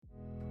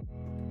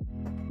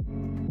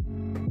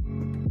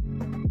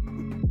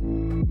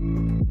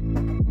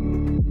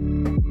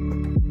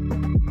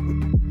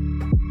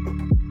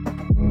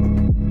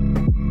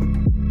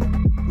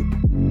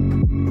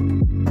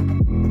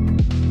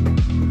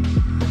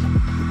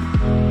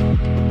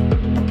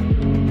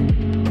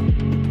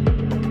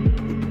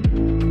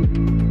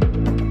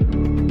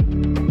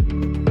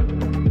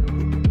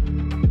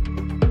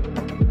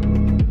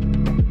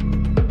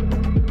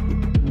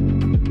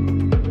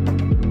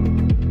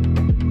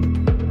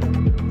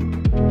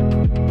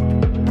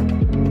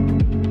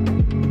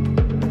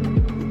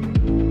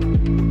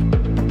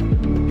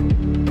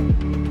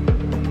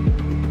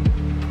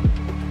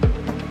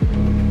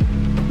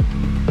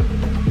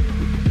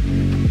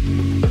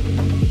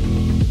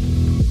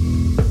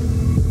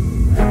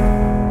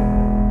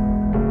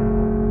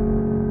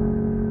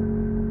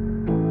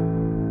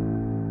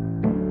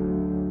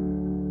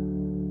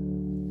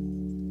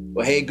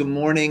Hey, good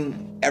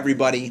morning,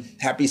 everybody.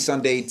 Happy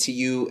Sunday to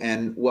you,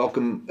 and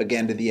welcome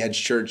again to the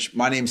Edge Church.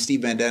 My name is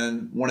Steve Van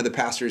Dennen, one of the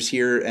pastors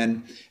here,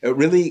 and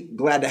really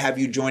glad to have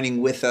you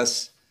joining with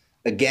us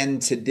again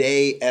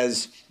today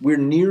as we're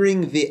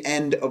nearing the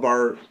end of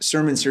our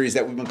sermon series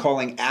that we've been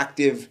calling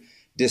Active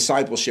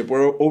Discipleship,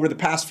 where over the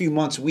past few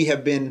months we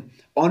have been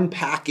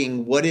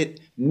unpacking what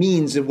it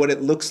means and what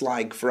it looks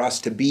like for us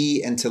to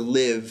be and to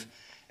live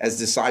as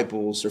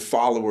disciples or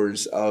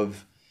followers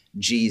of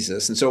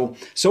Jesus. And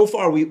so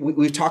far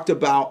we've talked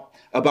about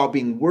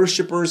being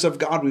worshipers of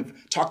God.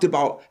 We've talked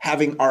about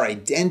having our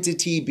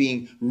identity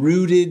being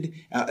rooted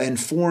and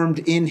formed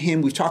in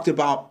Him. We've talked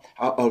about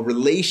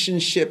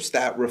relationships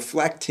that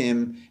reflect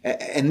Him.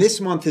 And this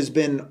month has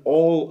been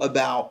all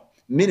about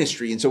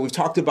ministry. And so we've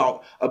talked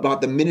about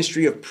the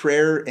ministry of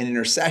prayer and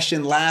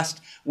intercession.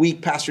 Last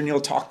week, Pastor Neil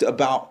talked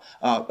about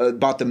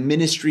the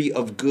ministry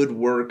of good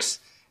works.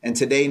 And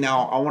today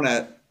now I want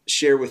to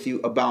share with you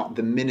about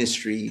the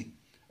ministry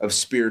of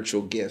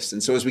spiritual gifts.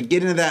 And so as we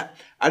get into that,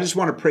 I just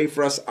want to pray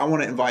for us. I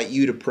want to invite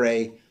you to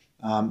pray,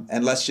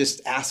 and let's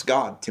just ask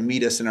God to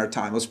meet us in our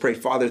time. Let's pray.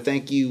 Father,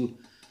 thank you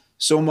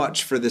so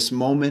much for this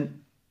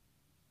moment.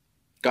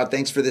 God,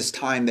 thanks for this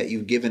time that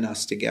you've given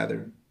us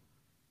together.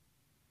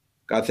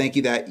 God, thank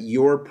you that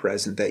you're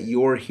present, that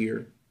you're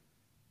here.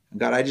 And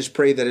God, I just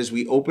pray that as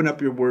we open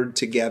up your word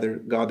together,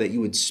 God, that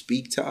you would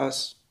speak to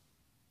us.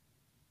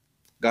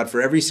 God,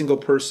 for every single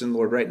person,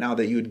 Lord, right now,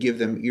 that you would give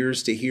them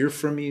ears to hear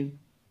from you.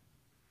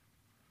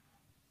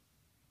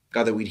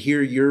 God, that we'd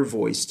hear your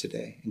voice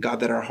today. And God,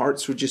 that our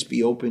hearts would just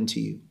be open to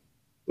you.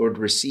 Lord,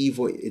 receive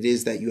what it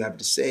is that you have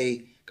to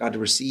say. God, to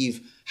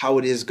receive how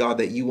it is, God,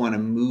 that you want to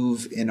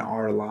move in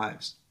our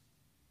lives.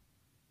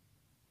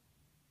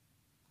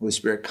 Holy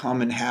Spirit,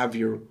 come and have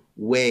your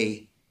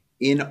way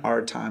in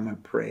our time, I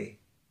pray.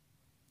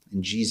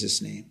 In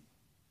Jesus' name,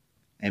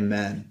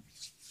 amen.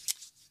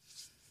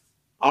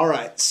 All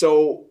right,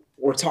 so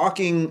we're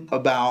talking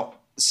about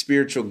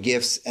spiritual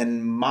gifts,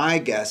 and my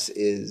guess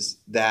is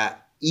that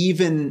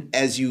even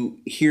as you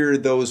hear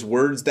those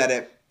words, that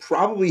it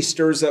probably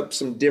stirs up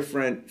some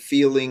different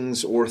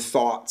feelings or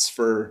thoughts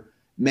for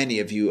many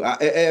of you.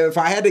 If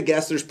I had to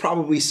guess, there's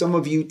probably some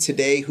of you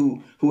today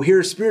who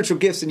hear spiritual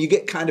gifts and you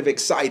get kind of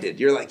excited.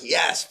 You're like,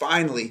 yes,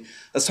 finally,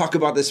 let's talk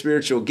about the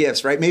spiritual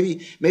gifts, right?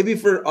 Maybe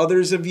for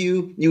others of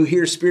you, you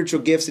hear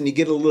spiritual gifts and you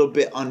get a little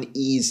bit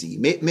uneasy,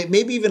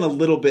 maybe even a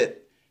little bit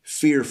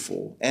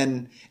fearful.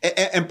 And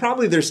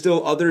probably there's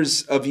still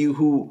others of you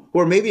who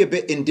are maybe a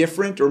bit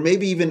indifferent or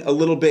maybe even a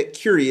little bit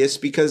curious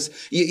because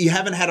you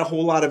haven't had a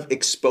whole lot of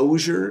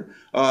exposure.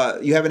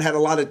 You haven't had a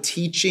lot of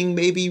teaching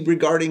maybe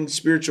regarding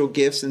spiritual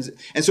gifts.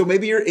 And so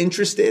maybe you're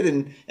interested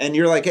and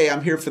you're like, hey,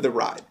 I'm here for the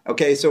ride.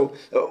 Okay, so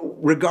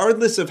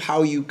regardless of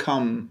how you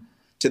come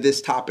to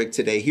this topic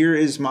today, here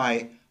is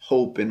my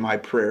hope and my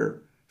prayer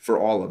for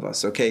all of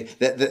us, okay?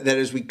 That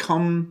as we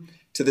come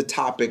to the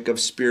topic of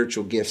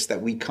spiritual gifts,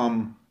 that we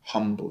come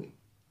humbly,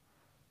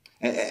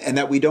 and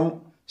that we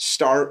don't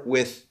start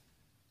with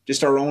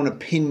just our own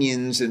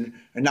opinions and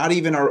not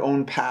even our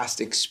own past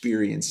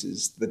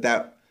experiences, but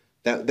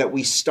that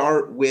we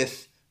start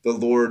with the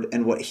Lord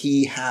and what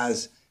He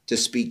has to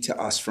speak to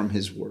us from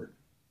His Word.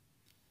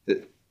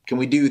 Can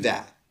we do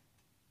that?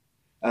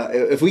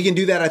 If we can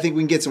do that, I think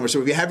we can get somewhere.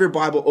 So if you have your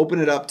Bible, open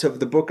it up to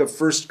the book of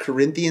 1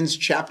 Corinthians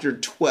chapter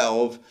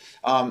 12.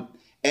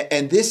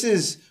 And this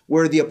is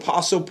where the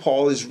Apostle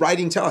Paul is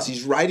writing to us.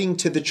 He's writing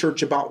to the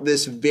church about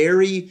this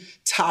very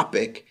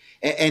topic.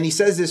 And he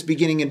says this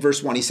beginning in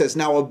verse 1. He says,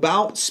 "Now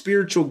about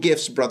spiritual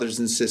gifts, brothers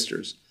and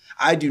sisters,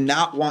 I do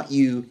not want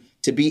you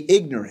to be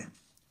ignorant.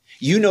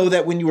 You know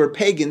that when you were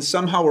pagans,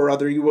 somehow or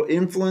other, you were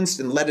influenced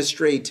and led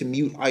astray to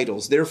mute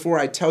idols. Therefore,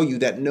 I tell you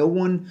that no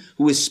one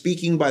who is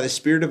speaking by the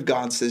Spirit of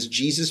God says,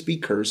 'Jesus be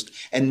cursed,'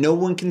 and no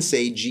one can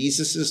say,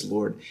 'Jesus is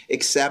Lord,'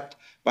 except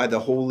by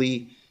the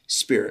Holy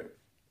Spirit."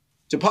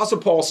 So Apostle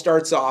Paul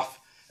starts off,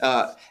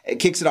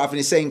 kicks it off, and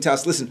he's saying to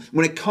us, listen,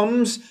 when it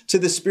comes to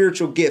the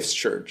spiritual gifts,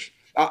 church,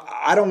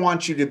 I don't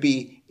want you to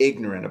be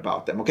ignorant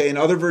about them, okay? In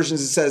other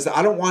versions, it says,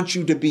 I don't want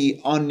you to be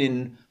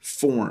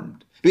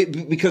uninformed,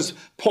 because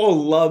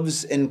Paul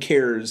loves and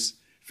cares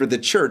for the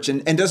church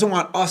and doesn't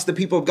want us, the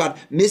people of God,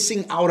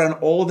 missing out on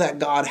all that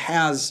God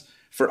has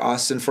for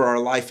us and for our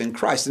life in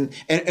Christ.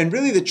 And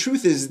really the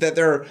truth is that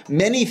there are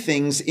many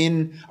things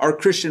in our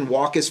Christian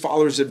walk as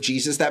followers of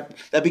Jesus that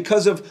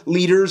because of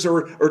leaders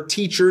or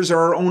teachers or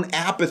our own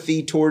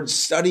apathy towards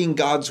studying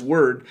God's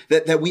word,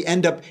 that we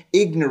end up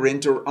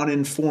ignorant or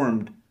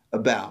uninformed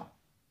about.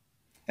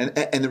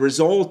 And the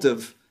result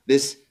of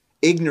this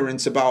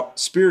ignorance about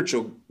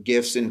spiritual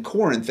gifts in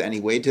Corinth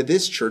anyway, to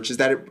this church, is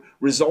that it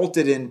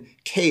resulted in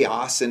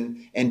chaos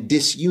and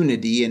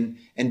disunity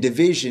and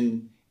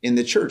division in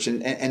the church.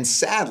 And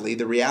sadly,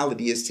 the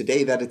reality is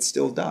today that it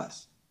still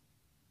does.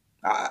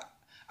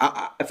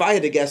 If I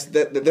had to guess,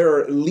 that there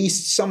are at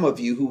least some of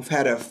you who've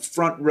had a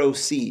front row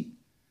seat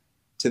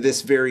to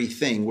this very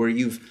thing, where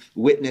you've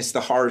witnessed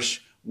the harsh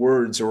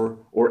words or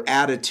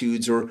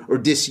attitudes or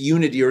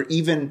disunity or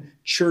even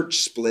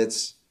church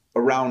splits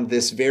around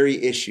this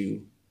very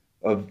issue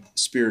of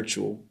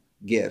spiritual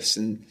gifts.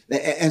 And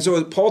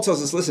so Paul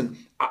tells us, listen,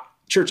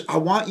 church, I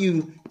want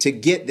you to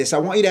get this. I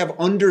want you to have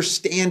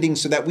understanding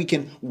so that we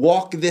can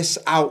walk this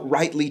out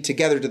rightly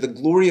together to the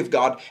glory of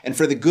God and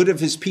for the good of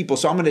his people.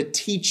 So I'm going to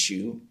teach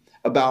you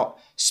about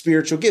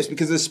spiritual gifts,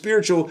 because the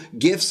spiritual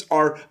gifts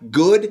are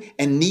good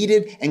and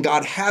needed, and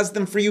God has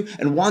them for you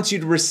and wants you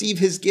to receive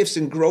his gifts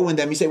and grow in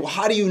them. You say, well,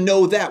 how do you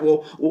know that?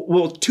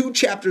 Well, 2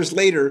 chapters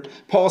later,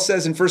 Paul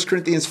says in 1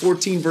 Corinthians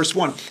 14, verse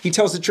 1, he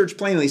tells the church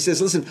plainly, he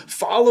says, listen,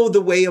 follow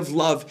the way of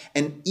love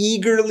and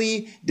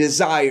eagerly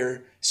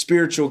desire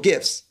spiritual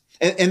gifts.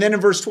 And then in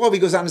verse 12, he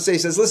goes on to say, he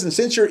says, listen,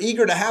 since you're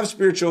eager to have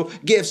spiritual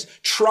gifts,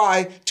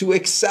 try to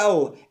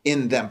excel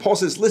in them. Paul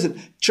says, listen,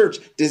 church,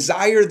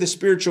 desire the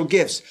spiritual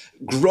gifts,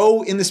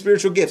 grow in the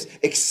spiritual gifts,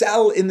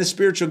 excel in the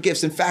spiritual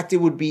gifts. In fact, it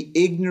would be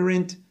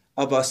ignorant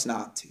of us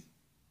not to.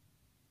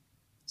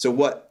 So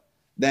what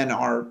then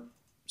are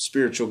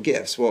spiritual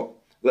gifts? Well,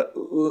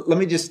 let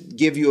me just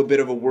give you a bit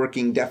of a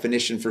working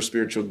definition for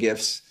spiritual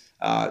gifts.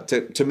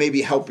 To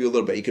maybe help you a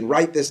little bit. You can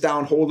write this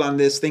down, hold on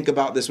this, think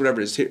about this,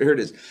 whatever it is. Here it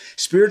is.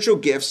 Spiritual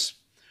gifts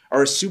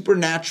are a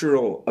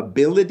supernatural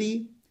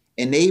ability,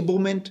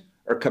 enablement,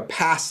 or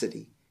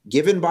capacity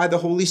given by the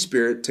Holy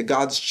Spirit to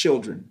God's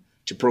children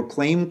to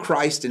proclaim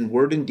Christ in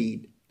word and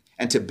deed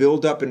and to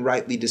build up and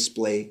rightly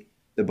display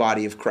the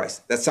body of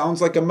Christ. That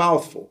sounds like a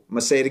mouthful. I'm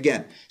going to say it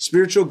again.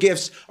 Spiritual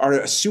gifts are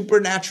a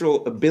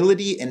supernatural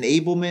ability,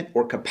 enablement,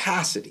 or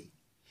capacity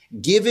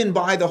given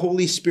by the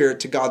Holy Spirit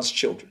to God's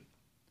children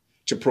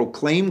to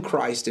proclaim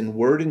Christ in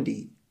word and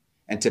deed,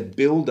 and to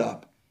build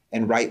up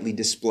and rightly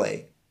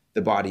display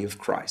the body of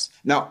Christ.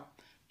 Now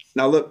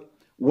look,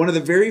 one of the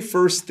very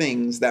first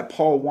things that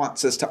Paul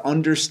wants us to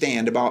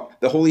understand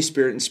about the Holy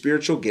Spirit and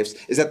spiritual gifts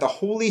is that the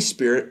Holy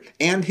Spirit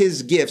and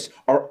his gifts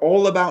are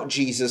all about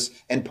Jesus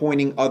and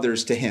pointing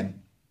others to him.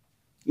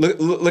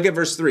 Look at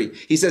verse 3.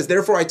 He says,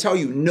 therefore I tell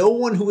you, no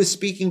one who is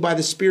speaking by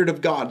the Spirit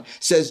of God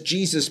says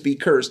Jesus be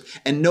cursed,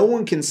 and no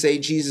one can say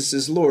Jesus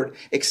is Lord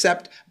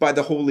except by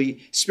the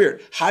Holy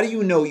Spirit. How do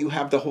you know you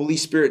have the Holy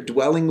Spirit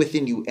dwelling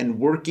within you and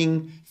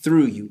working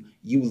through you?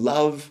 You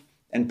love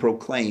and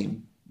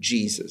proclaim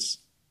Jesus.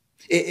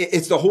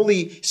 It's the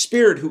Holy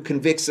Spirit who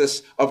convicts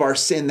us of our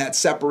sin that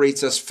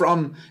separates us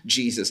from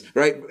Jesus,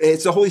 right?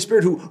 It's the Holy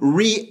Spirit who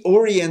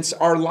reorients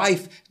our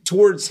life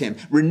towards him,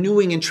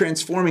 renewing and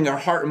transforming our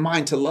heart and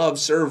mind to love,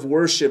 serve,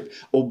 worship,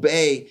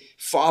 obey,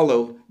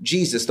 follow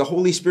Jesus. The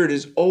Holy Spirit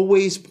is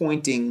always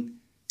pointing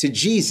to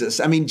Jesus.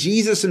 I mean,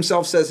 Jesus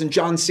himself says in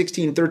John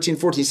 16, 13,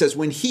 14, he says,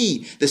 when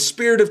he, the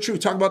Spirit of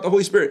truth, talk about the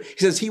Holy Spirit, he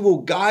says, he will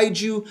guide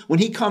you. When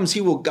he comes,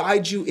 he will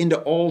guide you into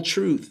all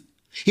truth.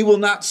 He will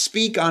not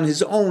speak on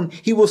his own.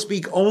 He will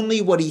speak only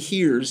what he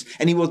hears,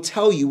 and he will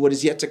tell you what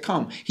is yet to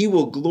come. He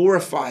will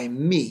glorify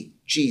me,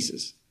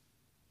 Jesus,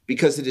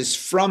 because it is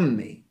from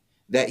me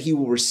that he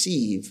will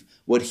receive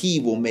what he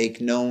will make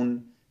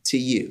known to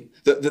you.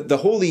 The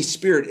Holy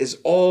Spirit is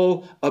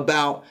all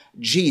about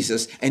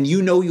Jesus, and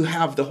you know you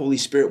have the Holy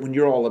Spirit when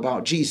you're all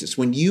about Jesus,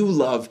 when you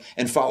love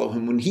and follow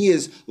him, when he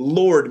is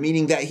Lord,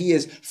 meaning that he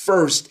is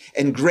first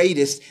and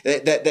greatest,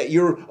 that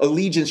your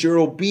allegiance, your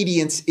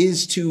obedience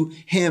is to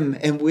him,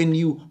 and when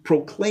you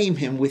proclaim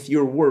him with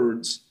your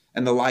words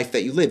and the life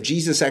that you live.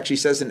 Jesus actually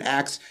says in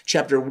Acts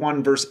chapter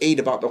 1, verse 8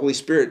 about the Holy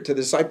Spirit to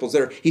the disciples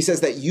there, he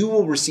says that you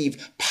will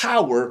receive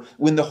power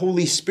when the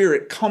Holy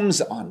Spirit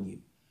comes on you.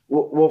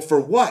 Well, for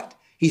what?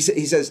 He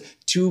says,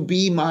 to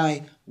be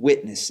my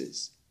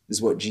witnesses,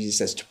 is what Jesus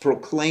says, to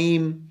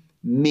proclaim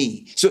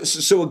me.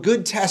 So a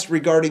good test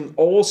regarding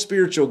all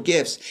spiritual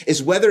gifts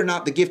is whether or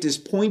not the gift is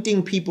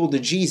pointing people to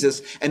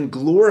Jesus and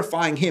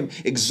glorifying him,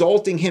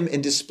 exalting him,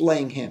 and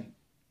displaying him.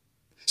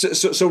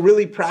 So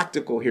really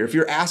practical here. If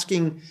you're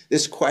asking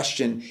this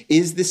question,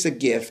 is this a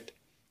gift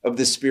of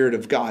the Spirit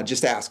of God?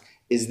 Just ask,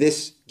 is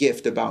this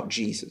gift about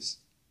Jesus?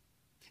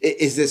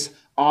 Is this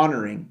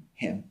honoring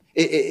him?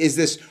 Is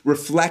this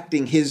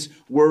reflecting his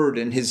word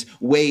and his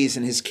ways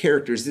and his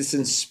characters? Is this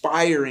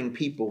inspiring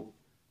people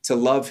to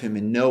love him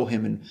and know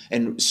him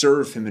and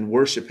serve him and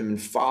worship him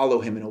and follow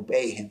him and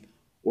obey him?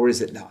 Or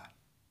is it not?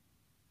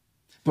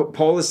 But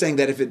Paul is saying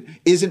that if it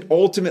isn't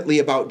ultimately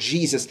about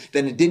Jesus,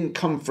 then it didn't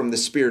come from the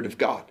Spirit of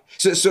God.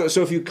 So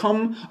if you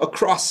come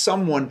across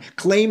someone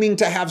claiming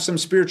to have some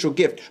spiritual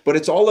gift, but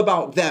it's all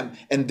about them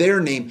and their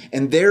name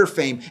and their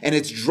fame, and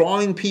it's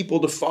drawing people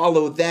to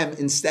follow them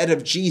instead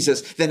of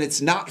Jesus, then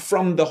it's not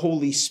from the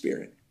Holy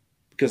Spirit,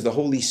 because the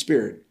Holy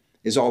Spirit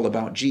is all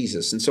about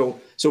Jesus. And so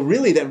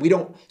really then we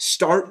don't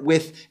start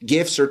with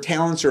gifts or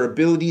talents or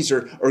abilities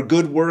or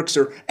good works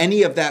or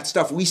any of that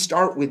stuff. We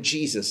start with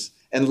Jesus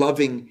and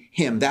loving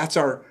him. That's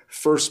our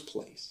first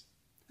place.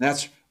 And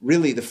that's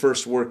really the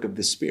first work of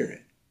the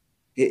Spirit,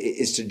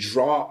 is to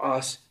draw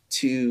us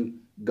to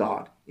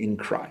God in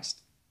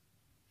Christ.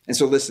 And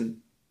so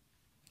listen,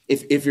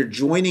 if you're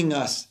joining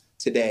us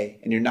today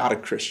and you're not a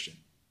Christian,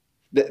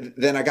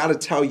 then I got to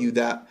tell you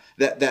that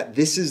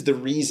this is the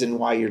reason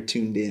why you're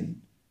tuned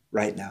in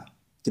right now,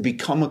 to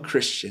become a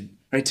Christian,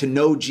 right? To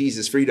know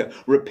Jesus, for you to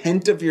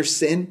repent of your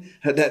sin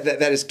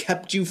that has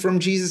kept you from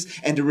Jesus,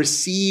 and to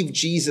receive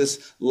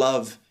Jesus'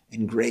 love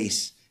and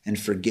grace and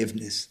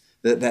forgiveness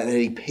that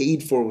he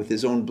paid for with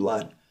his own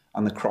blood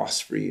on the cross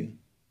for you.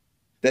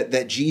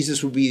 That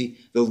Jesus would be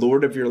the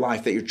Lord of your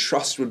life, that your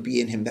trust would be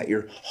in him, that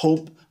your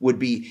hope would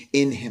be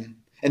in him.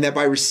 And that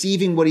by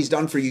receiving what he's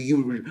done for you,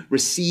 you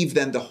receive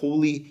then the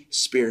Holy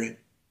Spirit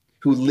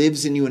who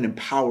lives in you and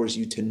empowers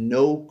you to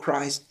know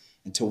Christ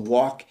and to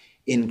walk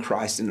in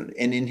Christ and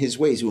in his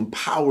ways, who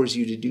empowers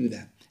you to do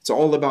that. It's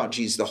all about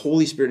Jesus. The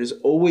Holy Spirit is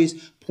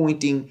always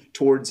pointing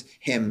towards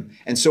him,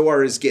 and so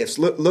are his gifts.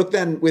 Look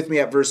then with me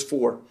at verse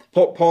 4.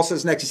 Paul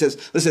says next, he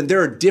says, listen,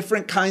 there are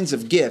different kinds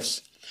of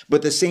gifts,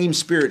 but the same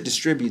Spirit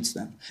distributes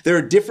them. There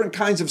are different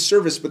kinds of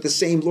service, but the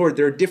same Lord.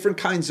 There are different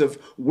kinds of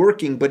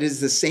working, but it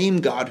is the same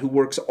God who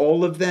works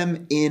all of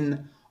them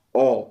in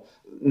all.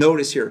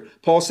 Notice here,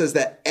 Paul says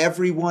that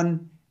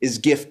everyone is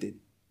gifted. Do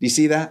you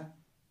see that?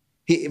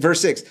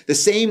 Verse 6, the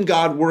same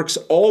God works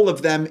all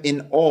of them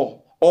in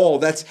all. All,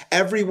 that's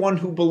everyone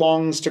who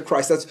belongs to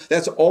Christ.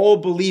 That's all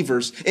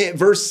believers.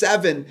 Verse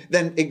 7,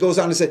 then it goes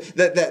on to say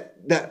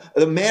that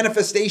the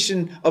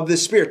manifestation of the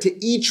Spirit,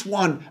 to each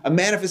one, a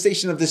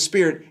manifestation of the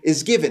Spirit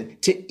is given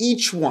to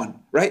each one,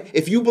 right?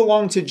 If you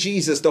belong to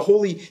Jesus, the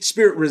Holy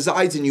Spirit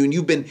resides in you, and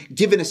you've been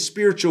given a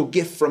spiritual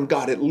gift from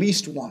God, at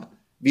least one,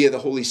 via the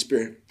Holy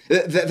Spirit.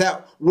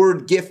 That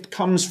word gift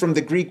comes from the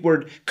Greek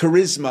word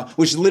charisma,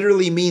 which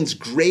literally means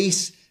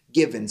grace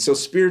given. So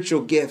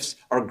spiritual gifts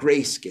are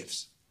grace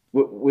gifts,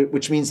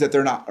 which means that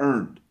they're not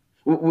earned,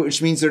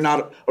 which means they're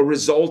not a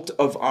result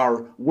of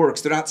our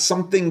works. They're not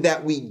something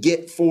that we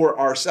get for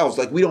ourselves.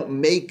 Like, we don't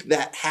make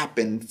that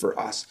happen for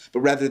us,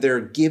 but rather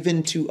they're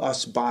given to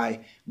us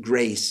by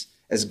grace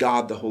as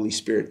God, the Holy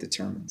Spirit,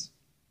 determines.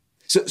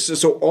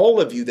 So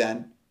all of you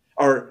then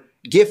are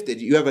gifted.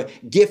 You have a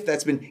gift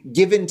that's been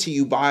given to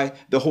you by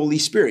the Holy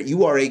Spirit.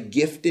 You are a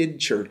gifted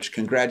church.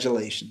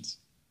 Congratulations.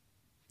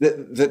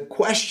 The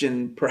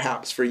question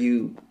perhaps for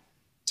you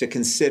to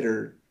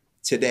consider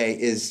today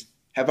is,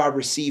 have I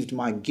received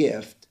my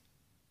gift?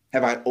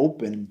 Have I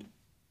opened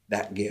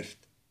that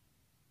gift?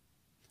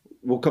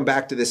 We'll come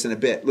back to this in a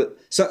bit.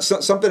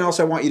 Something else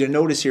I want you to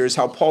notice here is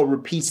how Paul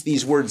repeats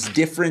these words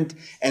different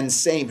and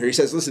same here. He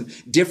says, listen,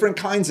 different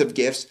kinds of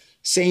gifts,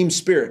 same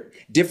Spirit.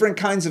 Different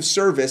kinds of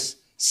service,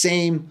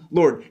 same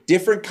Lord.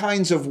 Different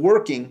kinds of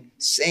working,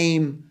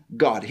 same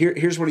God.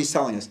 Here's what he's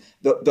telling us.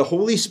 The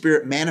Holy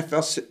Spirit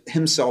manifests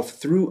himself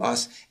through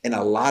us in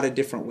a lot of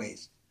different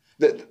ways.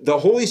 The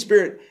Holy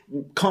Spirit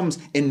comes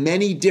in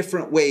many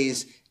different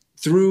ways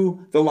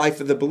through the life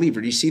of the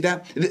believer. Do you see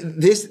that?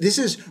 This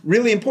is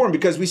really important,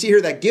 because we see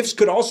here that gifts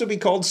could also be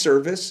called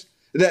service,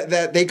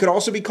 that they could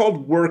also be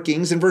called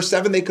workings. In verse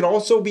 7, they could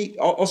also be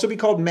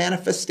called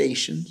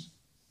manifestations.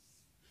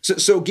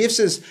 So gifts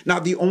is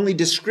not the only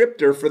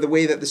descriptor for the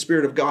way that the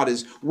Spirit of God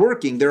is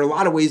working. There are a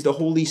lot of ways the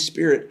Holy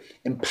Spirit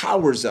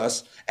empowers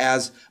us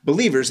as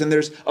believers, and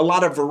there's a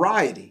lot of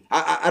variety.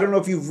 I don't know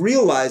if you've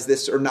realized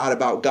this or not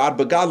about God,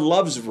 but God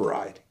loves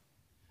variety.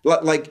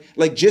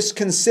 Like just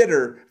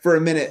consider for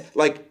a minute,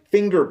 like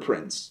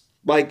fingerprints,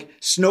 like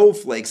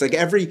snowflakes, like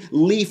every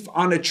leaf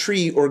on a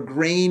tree or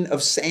grain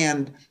of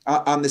sand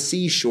on the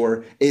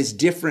seashore is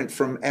different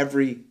from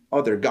every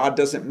other. God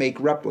doesn't make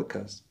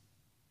replicas.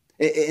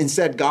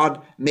 Instead, God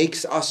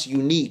makes us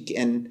unique,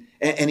 and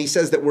he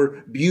says that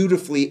we're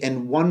beautifully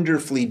and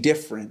wonderfully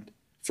different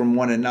from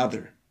one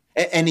another.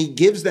 And he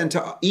gives then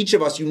to each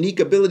of us unique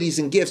abilities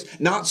and gifts,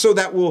 not so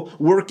that we'll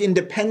work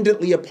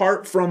independently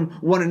apart from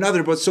one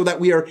another, but so that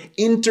we are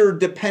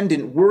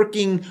interdependent,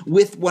 working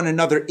with one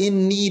another,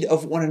 in need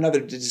of one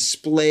another to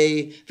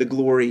display the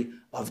glory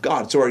of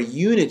God. So our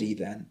unity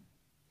then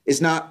is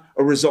not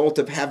a result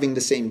of having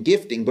the same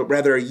gifting, but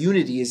rather our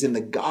unity is in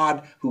the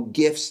God who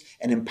gifts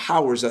and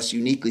empowers us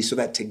uniquely, so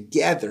that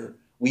together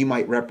we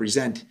might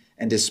represent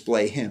and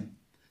display him.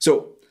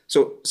 So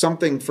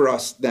something for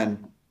us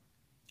then,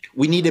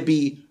 we need to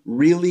be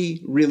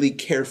really, really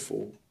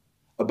careful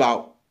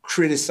about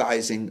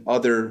criticizing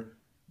other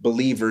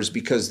believers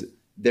because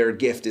their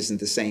gift isn't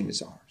the same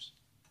as ours,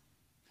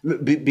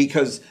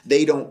 because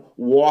they don't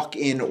walk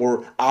in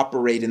or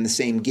operate in the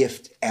same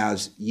gift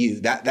as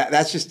you.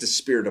 That's just a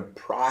spirit of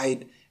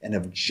pride and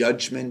of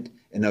judgment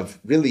and of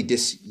really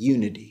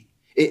disunity.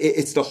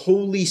 It's the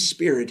Holy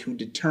Spirit who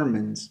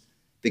determines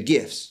the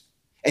gifts,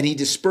 and he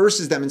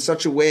disperses them in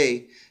such a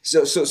way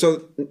so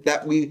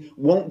that we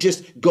won't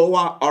just go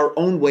our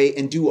own way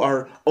and do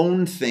our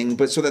own thing,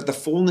 but so that the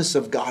fullness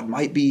of God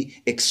might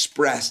be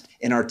expressed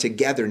in our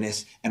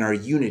togetherness and our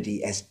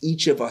unity as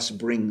each of us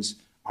brings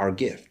our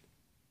gift.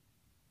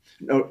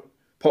 No,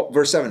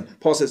 verse 7,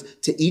 Paul says,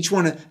 to each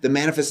one the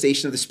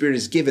manifestation of the Spirit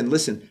is given,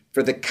 listen,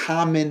 for the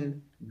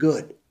common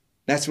good.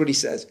 That's what he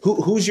says.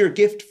 Who's your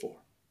gift for?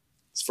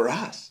 It's for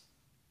us.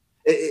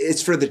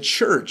 It's for the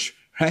church,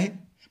 right?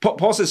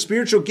 Paul says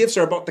spiritual gifts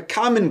are about the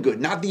common good,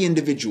 not the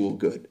individual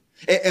good.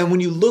 And when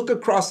you look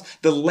across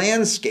the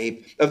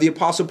landscape of the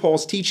Apostle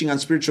Paul's teaching on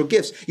spiritual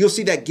gifts, you'll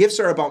see that gifts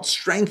are about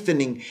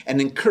strengthening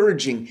and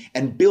encouraging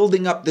and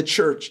building up the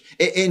church.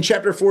 In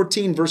chapter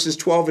 14, verses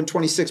 12 and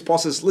 26, Paul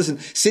says, listen,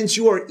 since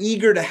you are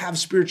eager to have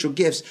spiritual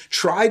gifts,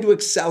 try to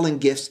excel in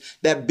gifts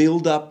that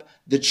build up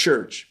the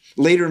church.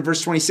 Later in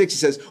verse 26, he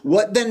says,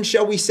 "What then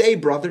shall we say,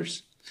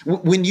 brothers?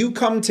 When you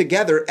come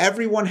together,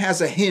 everyone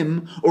has a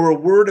hymn or a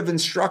word of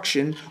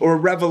instruction or a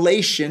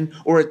revelation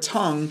or a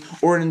tongue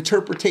or an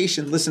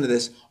interpretation." Listen to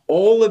this.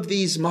 "All of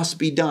these must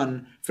be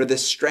done for the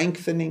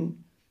strengthening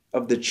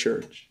of the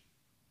church."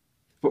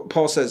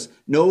 Paul says,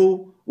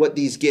 know what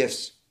these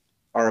gifts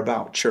are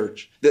about,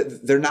 church.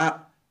 They're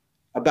not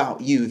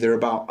about you. They're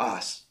about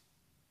us.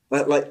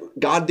 Like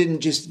God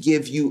didn't just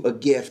give you a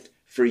gift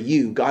for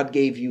you. God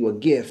gave you a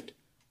gift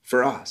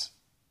for us.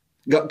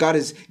 God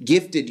has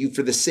gifted you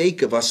for the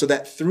sake of us so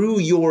that through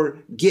your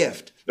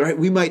gift, right,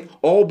 we might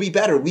all be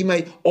better. We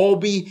might all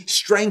be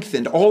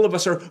strengthened. All of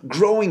us are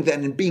growing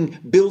then and being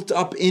built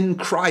up in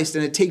Christ.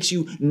 And it takes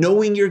you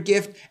knowing your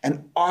gift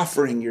and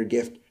offering your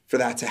gift for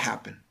that to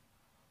happen.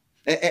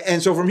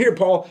 And so from here,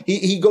 Paul,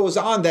 he goes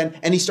on then,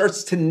 and he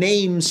starts to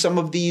name some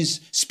of these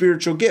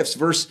spiritual gifts.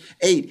 Verse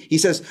 8, he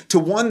says, "To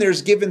one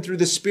there's given through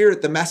the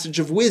Spirit the message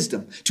of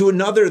wisdom, to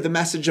another the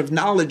message of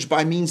knowledge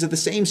by means of the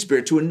same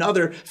Spirit, to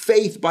another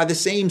faith by the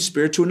same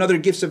Spirit, to another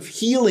gifts of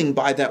healing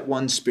by that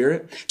one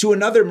Spirit, to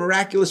another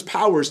miraculous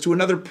powers, to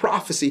another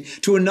prophecy,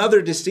 to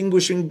another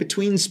distinguishing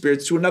between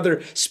spirits, to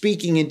another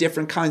speaking in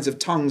different kinds of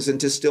tongues, and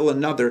to still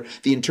another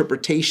the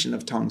interpretation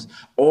of tongues.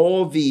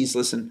 All these,"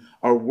 listen,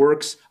 "are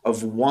works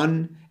of one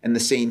and the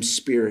same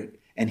Spirit,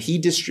 and he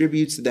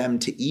distributes them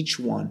to each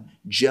one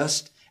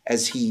just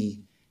as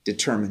he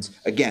determines."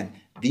 Again,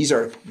 these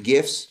are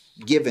gifts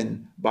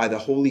given by the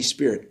Holy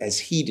Spirit as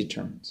he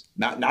determines.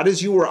 Not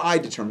as you or I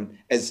determine,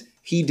 as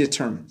he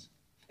determines.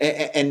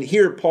 And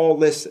here Paul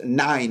lists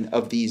 9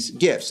 of these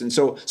gifts. And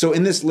so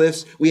in this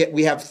list,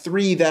 we have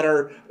 3 that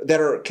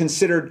are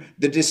considered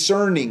the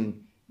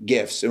discerning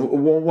gifts. And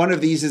one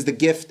of these is the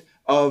gift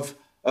of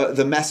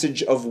the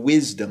message of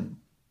wisdom.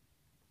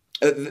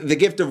 The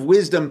gift of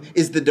wisdom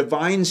is the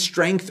divine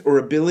strength or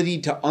ability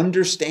to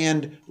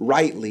understand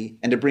rightly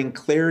and to bring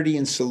clarity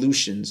and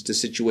solutions to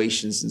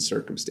situations and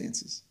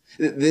circumstances.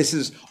 This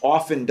is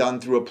often done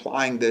through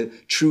applying the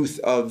truth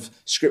of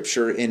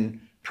Scripture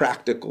in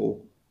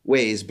practical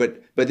ways,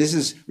 but this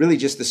is really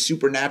just the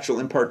supernatural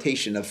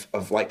impartation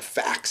of like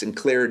facts and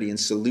clarity and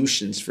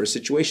solutions for a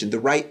situation. The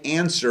right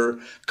answer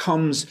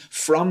comes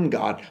from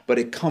God, but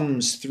it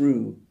comes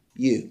through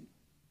you.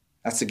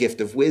 That's the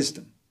gift of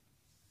wisdom.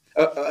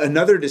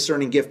 Another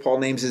discerning gift Paul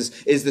names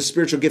is the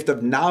spiritual gift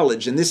of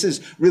knowledge. And this is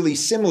really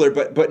similar,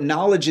 but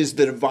knowledge is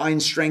the divine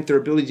strength or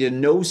ability to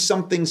know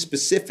something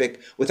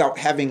specific without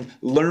having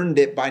learned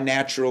it by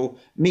natural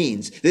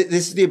means.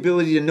 This is the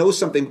ability to know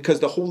something because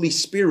the Holy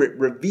Spirit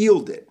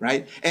revealed it,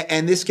 right?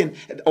 And this can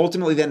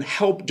ultimately then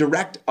help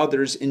direct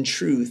others in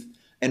truth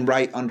and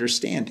right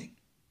understanding.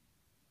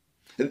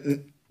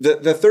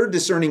 The third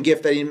discerning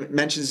gift that he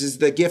mentions is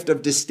the gift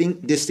of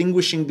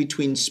distinguishing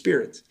between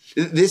spirits.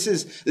 This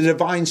is the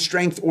divine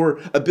strength or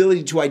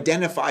ability to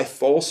identify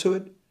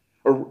falsehood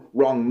or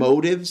wrong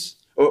motives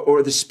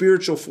or the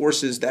spiritual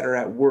forces that are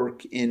at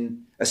work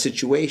in a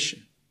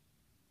situation.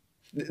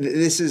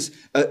 This is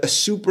a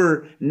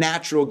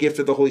supernatural gift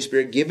of the Holy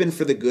Spirit given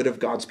for the good of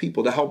God's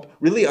people to help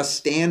really us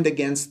stand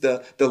against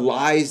the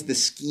lies, the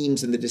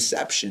schemes, and the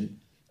deception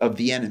of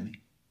the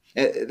enemy.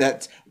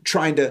 That's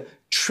trying to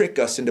trick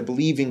us into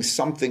believing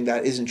something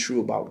that isn't true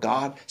about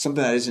God,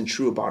 something that isn't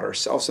true about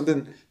ourselves,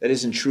 something that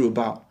isn't true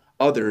about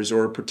others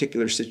or a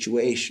particular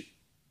situation.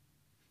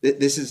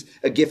 This is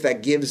a gift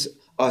that gives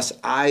us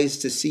eyes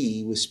to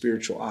see with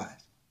spiritual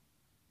eyes.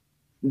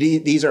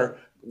 These are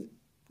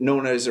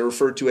known as or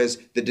referred to as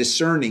the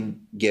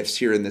discerning gifts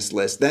here in this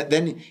list.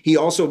 Then he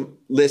also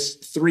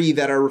lists 3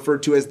 that are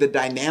referred to as the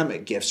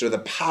dynamic gifts or the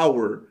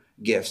power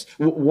gifts.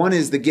 One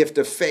is the gift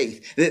of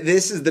faith.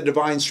 This is the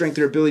divine strength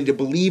or ability to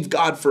believe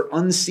God for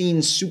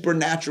unseen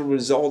supernatural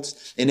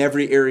results in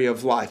every area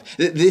of life.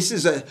 This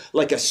is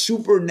like a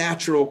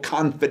supernatural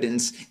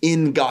confidence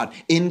in God,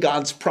 in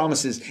God's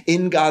promises,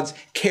 in God's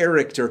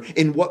character,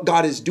 in what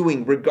God is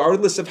doing,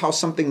 regardless of how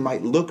something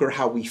might look or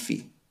how we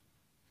feel.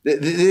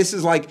 This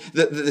is like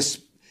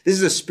this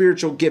is a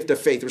spiritual gift of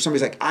faith where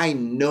somebody's like, I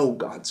know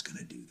God's going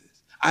to do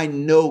this. I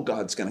know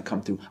God's going to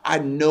come through. I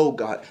know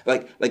God,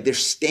 like they're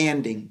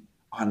standing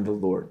on the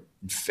Lord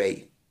in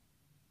faith.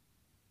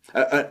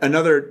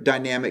 Another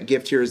dynamic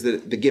gift here is the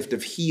gift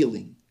of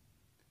healing.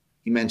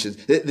 He mentions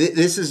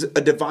this is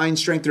a divine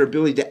strength or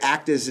ability to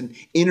act as an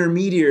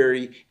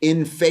intermediary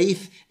in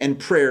faith and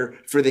prayer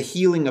for the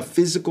healing of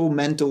physical,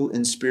 mental,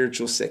 and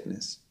spiritual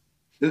sickness.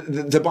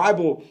 The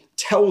Bible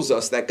tells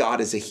us that God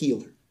is a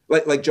healer.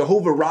 Like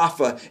Jehovah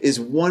Rapha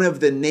is one of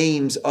the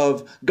names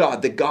of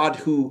God, the God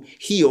who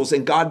heals,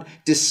 and God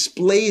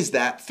displays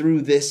that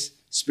through this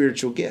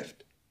spiritual gift.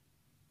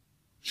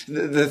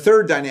 The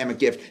third dynamic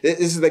gift, this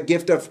is the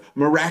gift of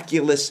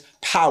miraculous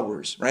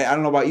powers, right? I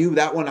don't know about you,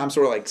 that one I'm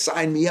sort of like,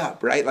 sign me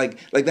up, right?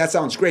 Like that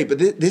sounds great, but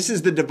this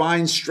is the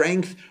divine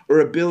strength or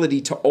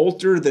ability to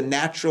alter the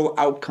natural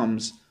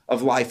outcomes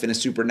of life in a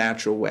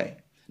supernatural way.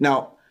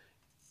 Now,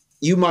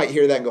 you might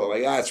hear that and go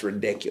like, that's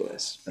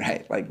ridiculous,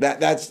 right? Like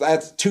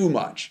that's too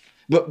much.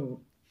 But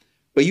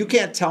you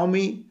can't tell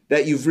me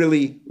that you've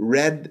really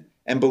read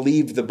and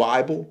believed the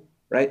Bible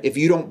right? If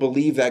you don't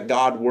believe that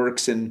God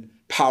works in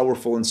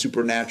powerful and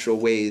supernatural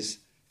ways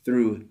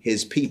through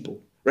his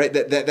people, right?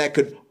 That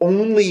could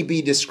only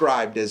be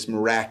described as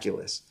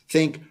miraculous.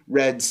 Think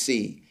Red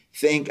Sea.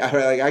 Think,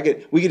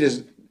 we could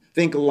just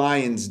think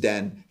Lion's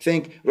Den.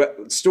 Think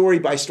story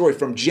by story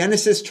from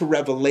Genesis to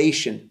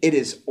Revelation. It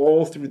is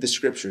all through the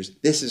scriptures.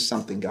 This is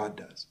something God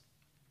does.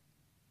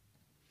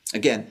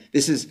 Again,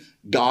 this is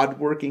God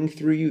working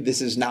through you.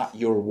 This is not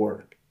your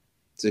work.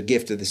 It's a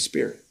gift of the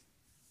Spirit.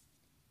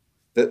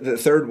 The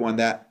third one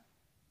the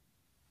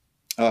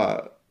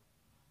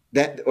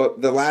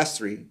last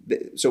three.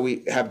 So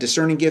we have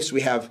discerning gifts.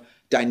 We have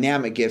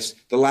dynamic gifts.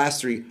 The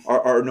last three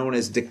are known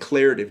as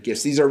declarative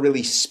gifts. These are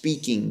really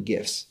speaking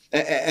gifts.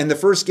 And the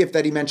first gift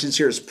that he mentions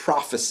here is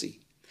prophecy.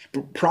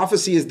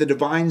 Prophecy is the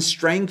divine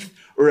strength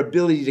or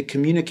ability to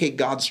communicate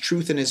God's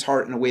truth in his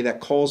heart in a way that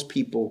calls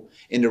people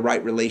into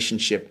right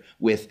relationship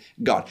with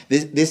God.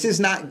 This is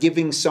not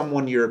giving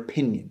someone your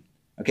opinion.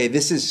 Okay,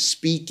 this is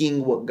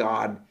speaking what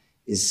God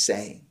is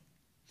saying.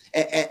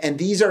 And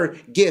these are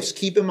gifts,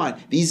 keep in mind,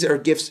 these are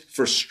gifts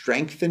for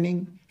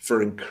strengthening,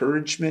 for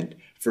encouragement,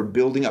 for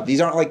building up.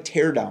 These aren't like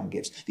tear down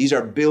gifts. These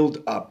are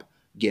build up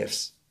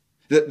gifts.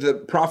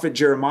 The prophet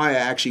Jeremiah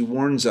actually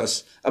warns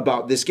us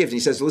about this gift. He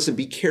says, listen,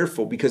 be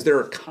careful because there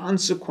are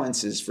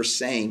consequences for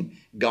saying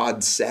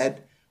God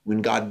said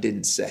when God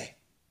didn't say.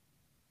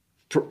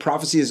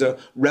 Prophecy is a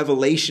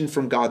revelation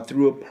from God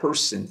through a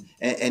person,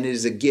 and it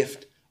is a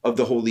gift of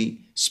the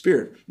Holy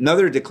Spirit.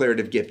 Another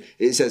declarative gift,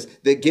 it says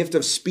the gift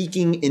of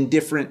speaking in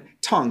different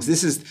tongues.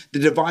 This is the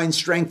divine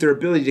strength or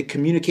ability to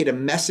communicate a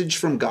message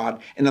from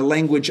God in a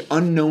language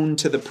unknown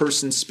to the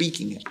person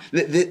speaking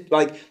it.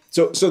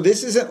 So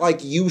this isn't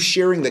like you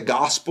sharing the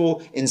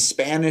gospel in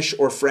Spanish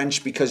or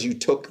French because you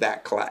took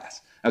that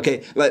class.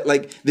 Okay,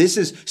 like this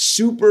is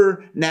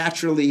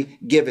supernaturally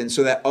given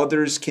so that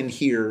others can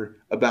hear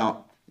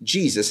about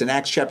Jesus. In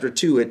Acts chapter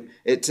 2,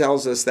 it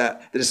tells us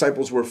that the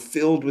disciples were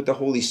filled with the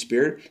Holy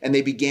Spirit and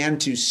they began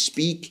to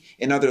speak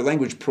in other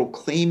language,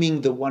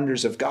 proclaiming the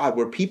wonders of God,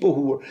 where people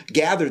who were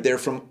gathered there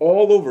from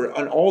all over,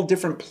 on all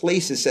different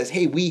places says,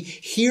 hey, we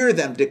hear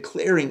them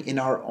declaring in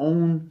our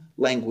own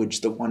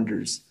language the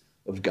wonders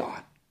of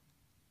God.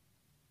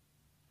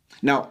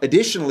 Now,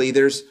 additionally,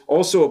 there's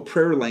also a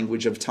prayer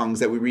language of tongues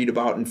that we read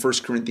about in 1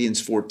 Corinthians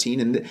 14.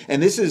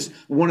 And this is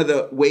one of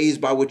the ways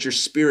by which your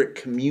spirit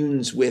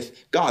communes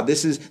with God.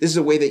 This is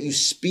a way that you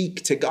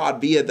speak to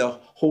God via the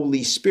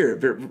Holy Spirit,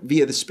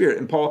 via the Spirit.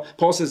 And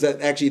Paul says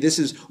that actually this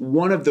is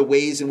one of the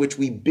ways in which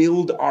we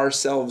build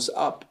ourselves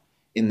up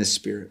in the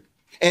Spirit.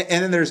 And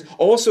then there's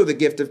also the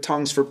gift of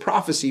tongues for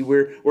prophecy,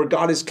 where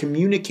God is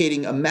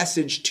communicating a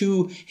message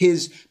to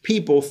his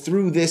people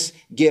through this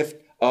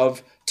gift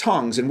of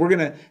tongues. And we're going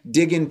to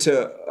dig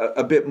into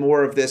a bit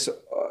more of this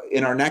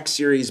in our next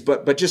series,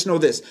 but just know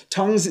this: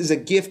 tongues is a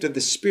gift of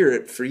the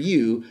Spirit for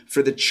you,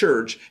 for the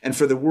church, and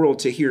for the world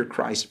to hear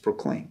Christ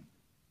proclaim.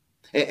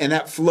 And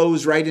that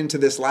flows right into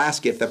this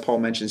last gift that Paul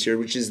mentions here,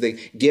 which is the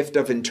gift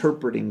of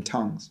interpreting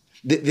tongues.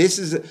 This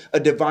is a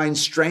divine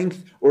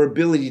strength or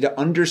ability to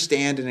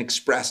understand and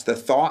express the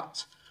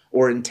thoughts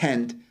or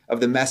intent of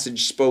the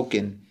message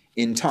spoken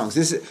in tongues.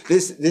 This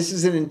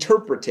is an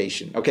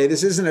interpretation, okay?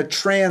 This isn't a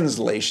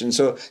translation.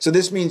 So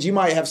this means you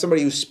might have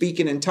somebody who's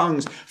speaking in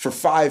tongues for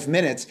 5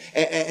 minutes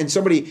and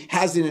somebody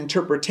has an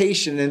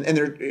interpretation and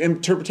their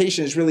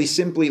interpretation is really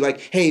simply like,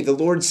 hey, the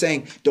Lord's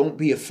saying, don't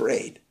be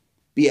afraid.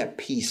 Be at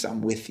peace.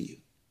 I'm with you.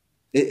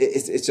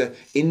 It's an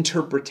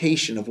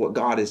interpretation of what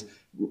God is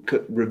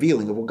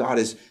revealing, of what God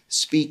is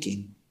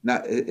speaking.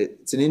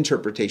 It's an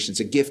interpretation. It's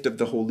a gift of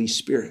the Holy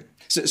Spirit.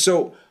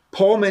 So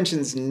Paul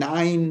mentions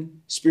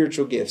 9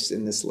 spiritual gifts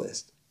in this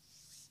list.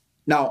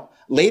 Now,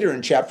 later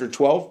in chapter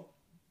 12,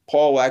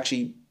 Paul will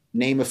actually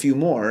name a few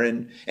more.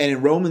 And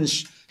in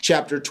Romans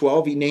chapter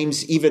 12, he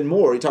names even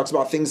more. He talks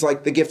about things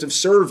like the gift of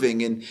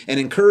serving and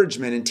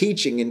encouragement and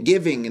teaching and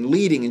giving and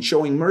leading and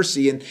showing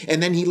mercy. And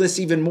then he lists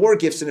even more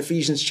gifts in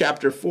Ephesians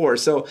chapter 4.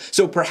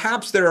 So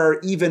perhaps there are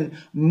even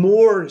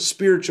more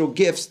spiritual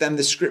gifts than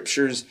the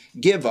scriptures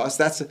give us.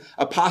 That's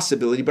a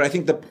possibility. But I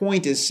think the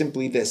point is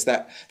simply this,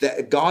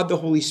 that God, the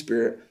Holy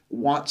Spirit,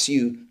 wants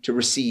you to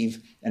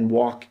receive and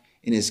walk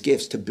in his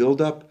gifts to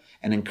build up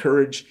and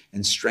encourage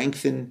and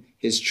strengthen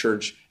his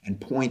church and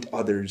point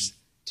others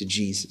to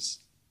Jesus.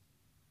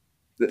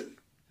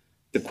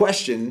 The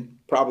question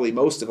probably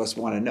most of us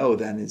want to know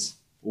then is,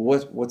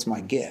 what's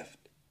my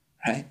gift,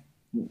 right?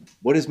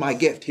 What is my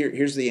gift?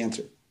 Here's the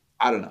answer.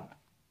 I don't know.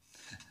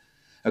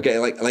 Okay,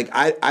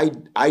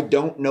 I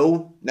don't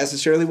know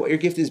necessarily what your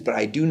gift is, but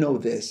I do know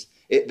this,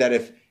 that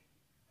if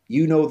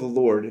you know the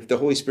Lord, if the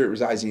Holy Spirit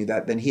resides in you,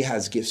 then he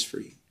has gifts for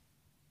you.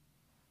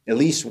 At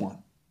least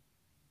one.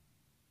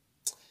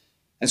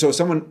 And so if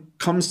someone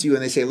comes to you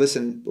and they say,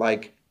 listen,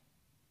 like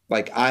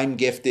I'm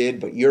gifted,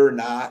 but you're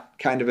not,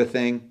 kind of a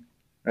thing,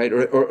 right?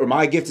 Or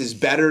my gift is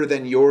better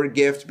than your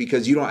gift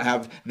because you don't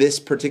have this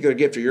particular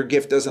gift, or your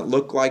gift doesn't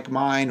look like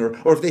mine.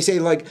 Or if they say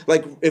like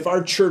if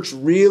our church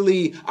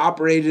really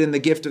operated in the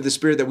gift of the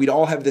Spirit, that we'd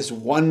all have this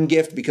one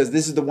gift because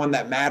this is the one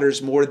that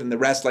matters more than the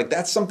rest. Like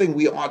that's something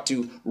we ought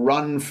to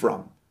run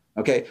from.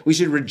 Okay, we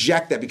should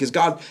reject that because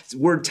God's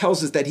word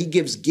tells us that he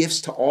gives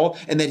gifts to all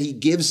and that he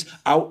gives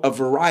out a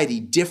variety,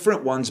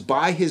 different ones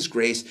by his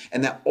grace,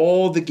 and that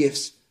all the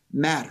gifts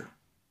matter.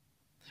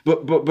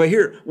 But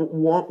here,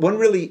 one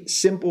really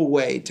simple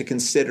way to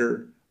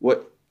consider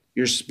what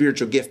your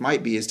spiritual gift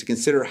might be is to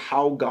consider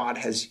how God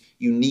has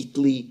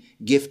uniquely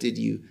gifted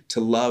you to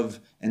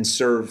love and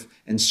serve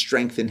and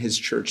strengthen his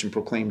church and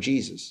proclaim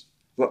Jesus.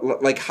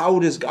 Like, how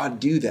does God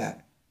do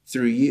that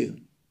through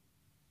you?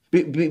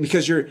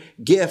 Because your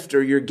gift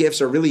or your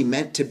gifts are really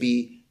meant to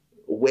be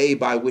a way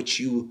by which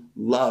you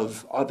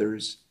love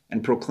others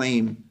and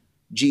proclaim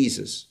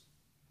Jesus.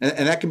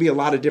 And that can be a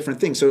lot of different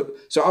things. So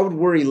I would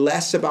worry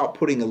less about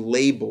putting a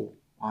label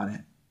on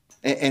it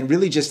and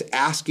really just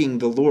asking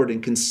the Lord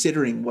and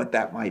considering what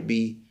that might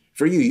be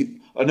for you.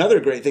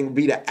 Another great thing would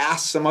be to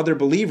ask some other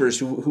believers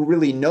who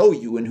really know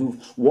you and who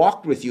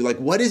walked with you, like,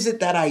 what is it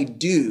that I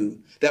do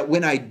that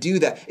when I do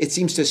that, it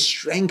seems to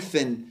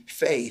strengthen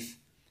faith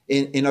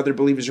in other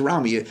believers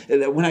around me?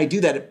 When I do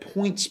that, it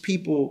points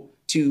people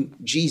to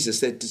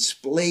Jesus, that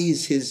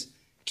displays his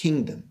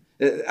kingdom.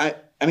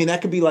 I mean,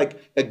 that could be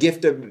like a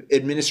gift of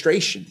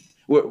administration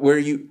where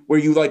you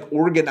like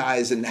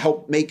organize and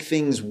help make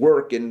things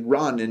work and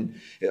run and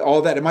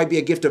all that. It might be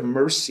a gift of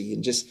mercy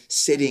and just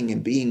sitting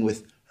and being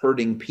with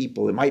hurting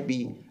people. It might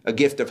be a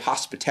gift of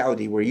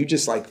hospitality where you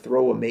just like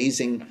throw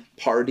amazing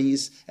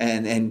parties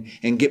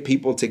and get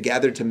people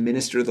together to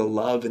minister the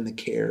love and the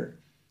care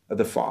of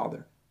the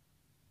Father.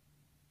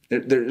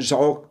 There's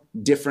all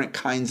different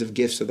kinds of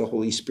gifts of the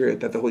Holy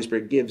Spirit that the Holy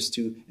Spirit gives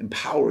to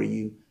empower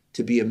you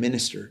to be a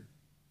minister.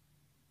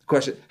 The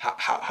question,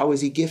 how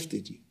has he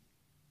gifted you?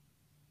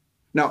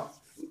 Now,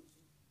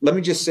 let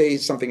me just say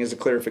something as a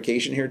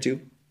clarification here too.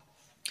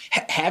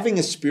 Having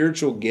a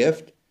spiritual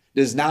gift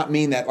does not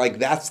mean that like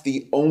that's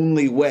the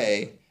only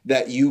way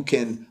that you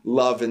can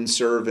love and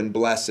serve and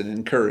bless and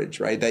encourage,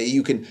 right? That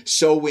you can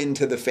sow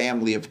into the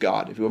family of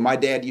God. My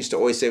dad used to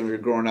always say when we were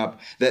growing up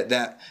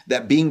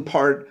that being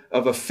part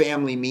of a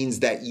family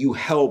means that you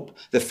help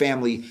the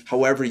family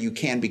however you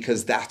can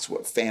because that's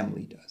what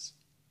family does.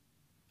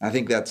 I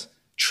think that's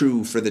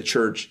true for the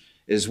church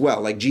as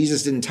well. Like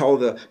Jesus didn't tell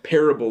the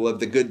parable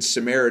of the Good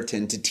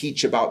Samaritan to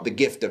teach about the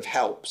gift of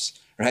helps,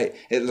 right?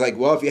 It's like,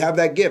 well, if you have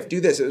that gift, do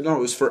this. No, it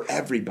was for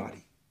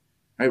everybody.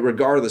 Right,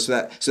 regardless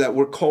so that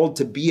we're called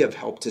to be of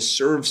help, to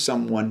serve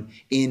someone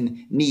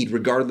in need,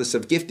 regardless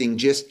of gifting,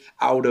 just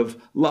out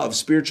of love.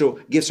 Spiritual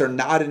gifts are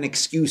not an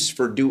excuse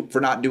for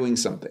not doing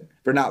something,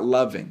 for not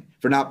loving,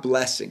 for not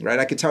blessing. Right?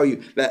 I can tell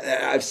you that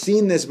I've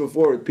seen this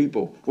before with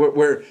people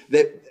where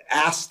they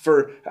ask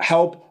for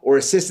help or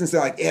assistance.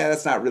 They're like, yeah,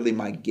 that's not really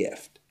my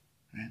gift.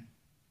 Right?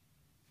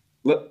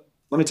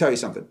 Let me tell you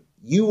something.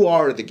 You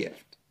are the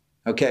gift.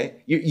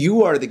 Okay,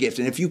 you are the gift,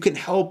 and if you can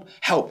help,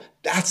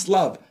 that's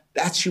love.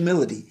 That's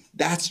humility.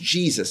 That's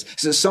Jesus.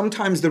 So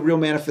sometimes the real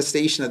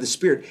manifestation of the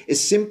Spirit is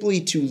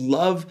simply to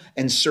love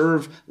and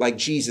serve like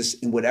Jesus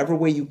in whatever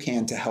way you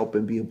can to help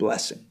and be a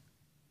blessing.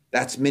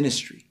 That's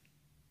ministry.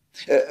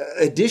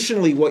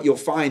 Additionally, what you'll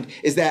find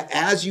is that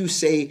as you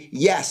say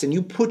yes and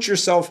you put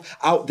yourself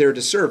out there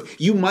to serve,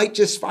 you might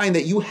just find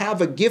that you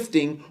have a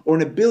gifting or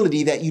an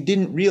ability that you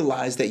didn't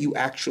realize that you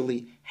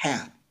actually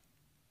had.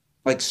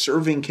 Like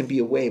serving can be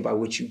a way by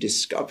which you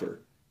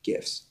discover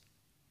gifts.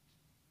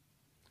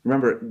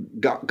 Remember,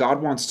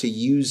 God wants to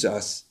use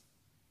us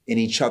in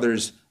each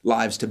other's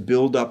lives to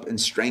build up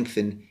and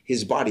strengthen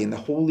his body. And the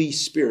Holy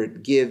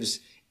Spirit gives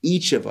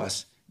each of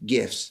us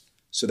gifts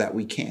so that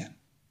we can.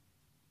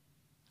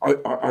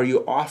 Are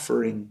you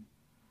offering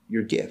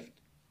your gift?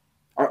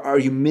 Are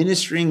you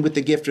ministering with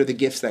the gift or the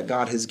gifts that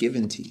God has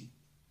given to you?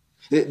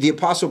 The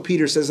Apostle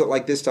Peter says it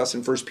like this to us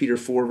in 1 Peter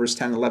 4, verse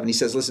 10 and 11. He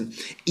says, listen,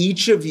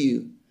 each of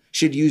you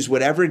should use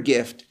whatever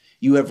gift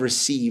you have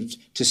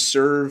received to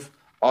serve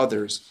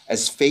others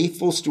as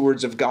faithful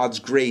stewards of God's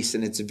grace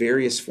in its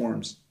various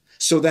forms,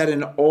 so that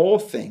in all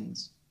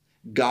things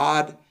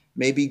God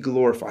may be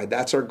glorified.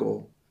 That's our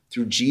goal.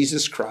 Through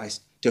Jesus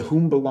Christ, to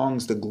whom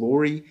belongs the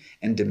glory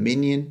and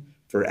dominion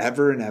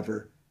forever and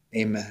ever.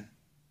 Amen.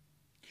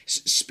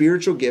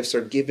 Spiritual gifts are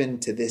given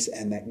to this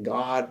end, that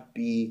God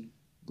be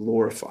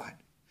glorified.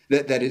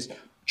 That is,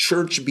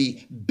 church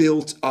be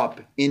built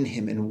up in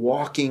him and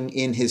walking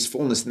in his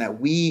fullness, and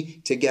that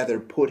we together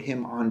put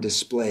him on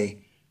display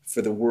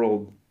for the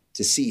world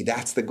to see.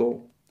 That's the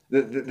goal.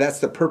 That's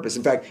the purpose.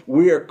 In fact,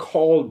 we are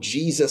called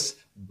Jesus'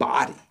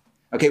 body.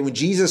 Okay, when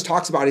Jesus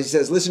talks about it, he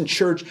says, listen,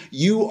 church,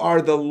 you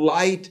are the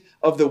light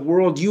of the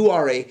world. You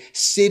are a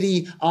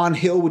city on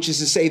hill, which is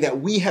to say that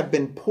we have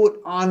been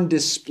put on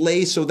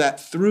display so that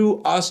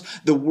through us,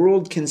 the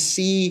world can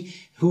see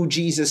who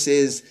Jesus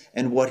is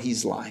and what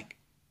he's like.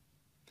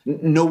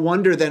 No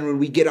wonder then when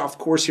we get off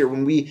course here,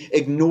 when we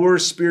ignore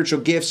spiritual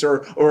gifts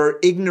or are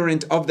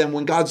ignorant of them,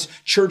 when God's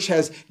church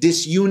has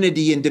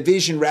disunity and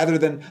division rather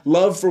than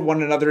love for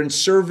one another and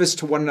service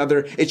to one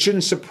another, it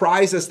shouldn't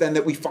surprise us then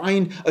that we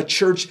find a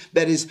church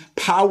that is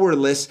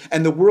powerless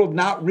and the world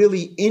not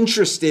really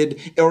interested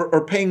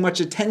or paying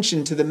much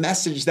attention to the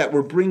message that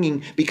we're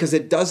bringing because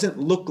it doesn't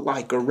look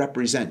like or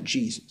represent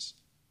Jesus.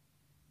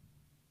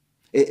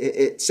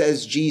 It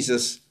says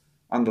Jesus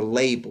on the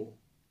label,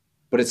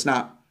 but it's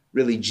not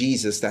really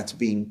Jesus that's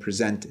being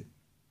presented.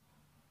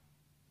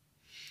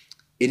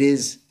 It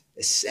is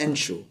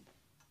essential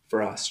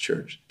for us,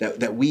 church,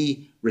 that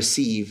we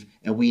receive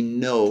and we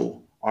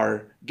know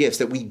our gifts,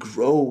 that we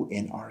grow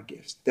in our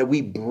gifts, that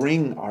we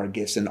bring our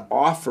gifts and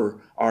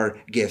offer our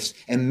gifts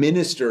and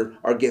minister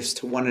our gifts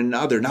to one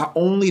another, not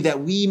only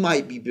that we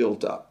might be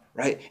built up,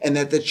 right? And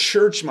that the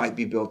church might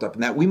be built up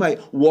and that we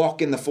might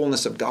walk in the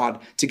fullness of God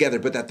together,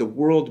 but that the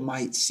world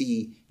might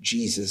see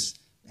Jesus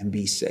and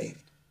be saved.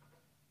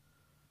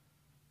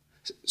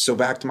 So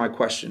back to my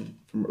question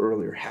from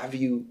earlier. Have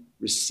you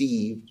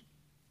received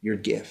your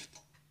gift?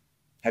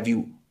 Have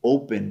you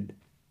opened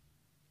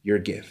your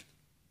gift?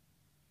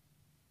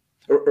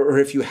 Or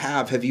if you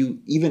have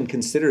you even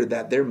considered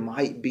that there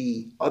might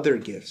be other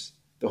gifts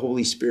the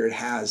Holy Spirit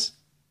has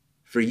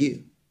for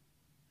you?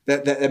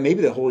 That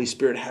maybe the Holy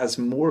Spirit has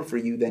more for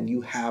you than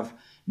you have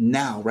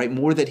now, right?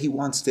 More that he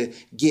wants to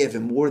give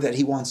and more that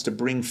he wants to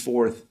bring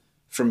forth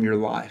from your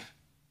life.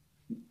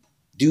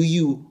 Do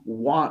you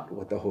want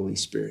what the Holy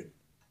Spirit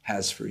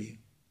has for you?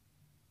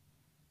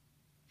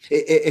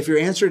 If your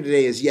answer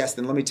today is yes,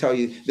 then let me tell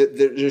you that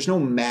there's no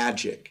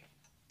magic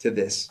to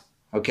this,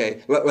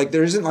 okay? Like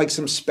there isn't like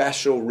some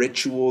special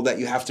ritual that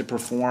you have to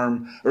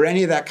perform or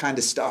any of that kind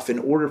of stuff in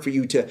order for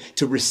you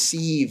to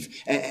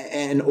receive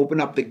and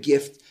open up the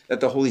gift that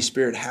the Holy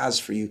Spirit has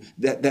for you.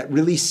 That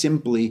really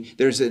simply,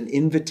 there's an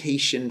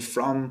invitation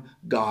from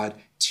God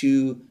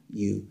to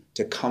you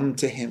to come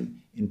to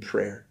him in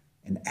prayer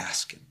and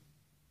ask him.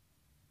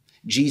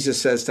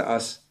 Jesus says to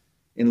us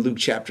in Luke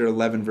chapter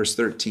 11, verse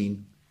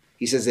 13,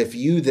 he says, if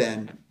you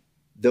then,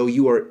 though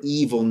you are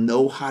evil,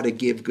 know how to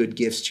give good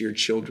gifts to your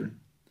children,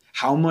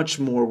 how much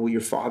more will your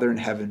Father in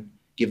heaven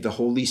give the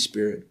Holy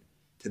Spirit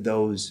to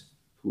those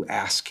who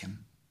ask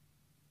him?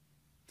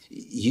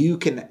 You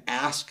can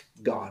ask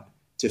God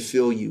to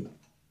fill you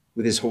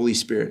with his Holy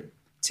Spirit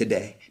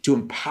today, to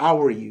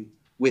empower you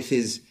with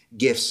his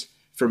gifts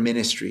for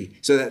ministry,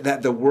 so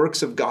that the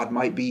works of God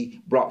might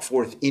be brought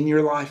forth in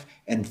your life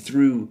and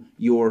through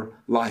your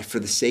life for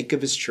the sake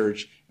of his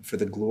church and for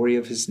the glory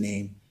of his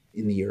name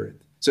in the earth.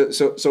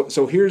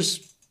 So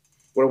here's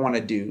what I want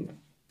to do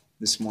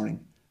this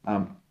morning,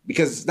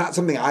 because it's not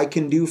something I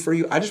can do for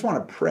you. I just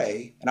want to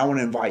pray, and I want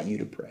to invite you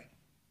to pray.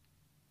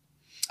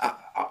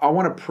 I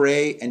want to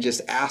pray and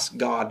just ask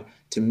God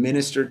to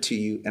minister to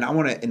you, and I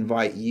want to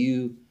invite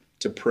you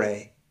to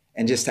pray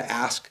and just to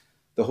ask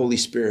the Holy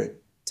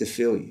Spirit to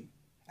fill you.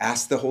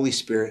 Ask the Holy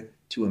Spirit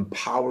to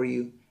empower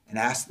you and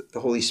ask the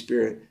Holy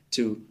Spirit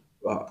to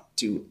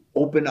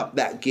open up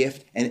that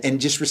gift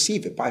and just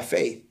receive it by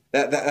faith.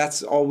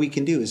 That's all we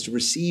can do is to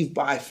receive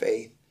by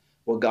faith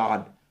what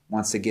God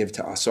wants to give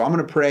to us. So I'm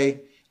going to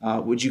pray.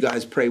 Would you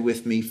guys pray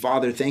with me?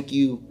 Father, thank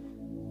you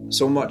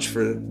so much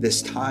for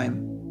this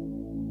time.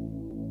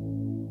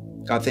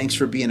 God, thanks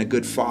for being a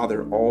good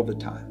father all the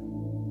time.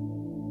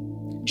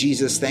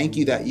 Jesus, thank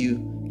you that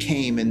you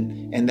came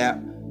and that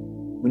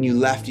when you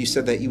left, you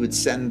said that you would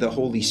send the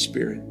Holy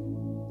Spirit.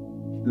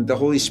 That the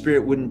Holy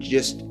Spirit wouldn't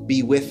just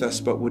be with us,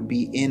 but would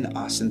be in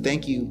us. And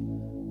thank you,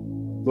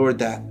 Lord,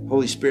 that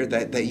Holy Spirit,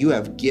 that you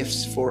have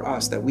gifts for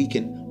us, that we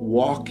can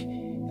walk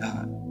in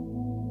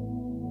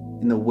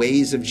the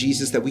ways of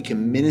Jesus, that we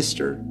can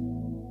minister.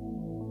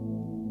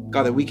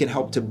 God, that we can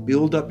help to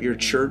build up your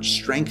church,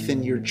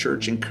 strengthen your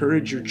church,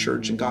 encourage your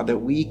church, and God, that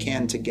we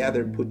can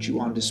together put you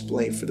on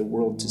display for the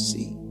world to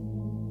see.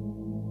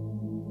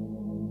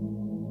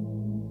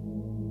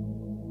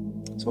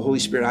 So Holy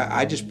Spirit,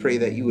 I just pray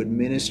that you would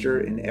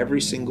minister in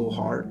every single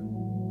heart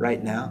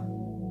right now.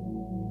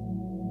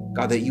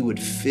 God, that you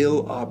would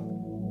fill up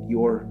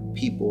your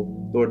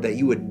people. Lord, that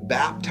you would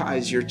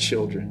baptize your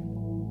children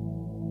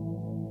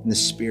in the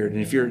Spirit.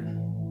 And if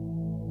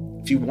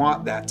you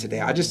want that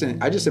today, I just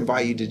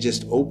invite you to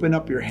just open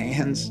up your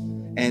hands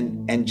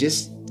and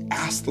just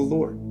ask the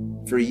Lord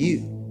for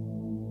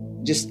you.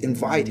 Just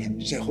invite him.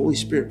 Just say, Holy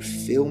Spirit,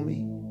 fill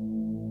me.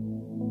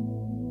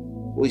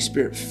 Holy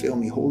Spirit, fill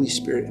me. Holy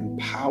Spirit,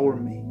 empower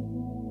me.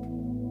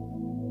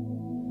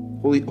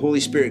 Holy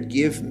Spirit,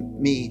 give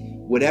me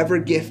whatever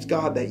gift,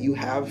 God, that you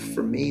have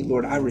for me.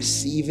 Lord, I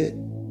receive it.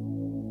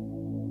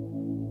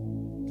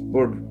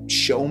 Lord,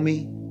 show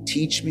me,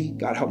 teach me.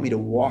 God, help me to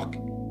walk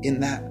in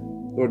that.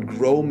 Lord,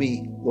 grow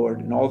me,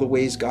 Lord, in all the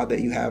ways, God,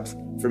 that you have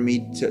for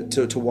me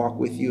to walk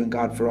with you. And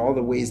God, for all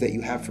the ways that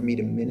you have for me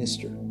to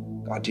minister,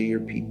 God, to your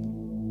people.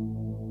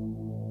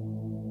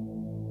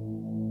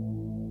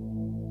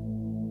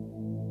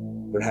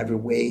 Lord, have your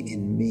way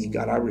in me.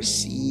 God, I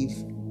receive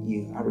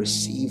you. I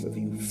receive of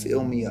you.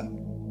 Fill me up.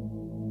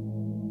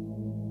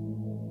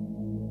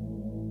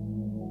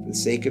 the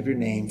sake of your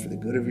name, for the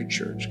good of your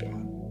church,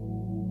 God.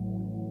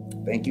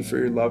 Thank you for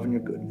your love and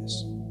your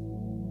goodness.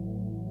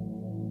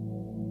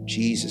 In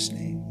Jesus'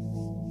 name,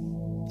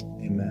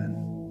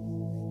 amen.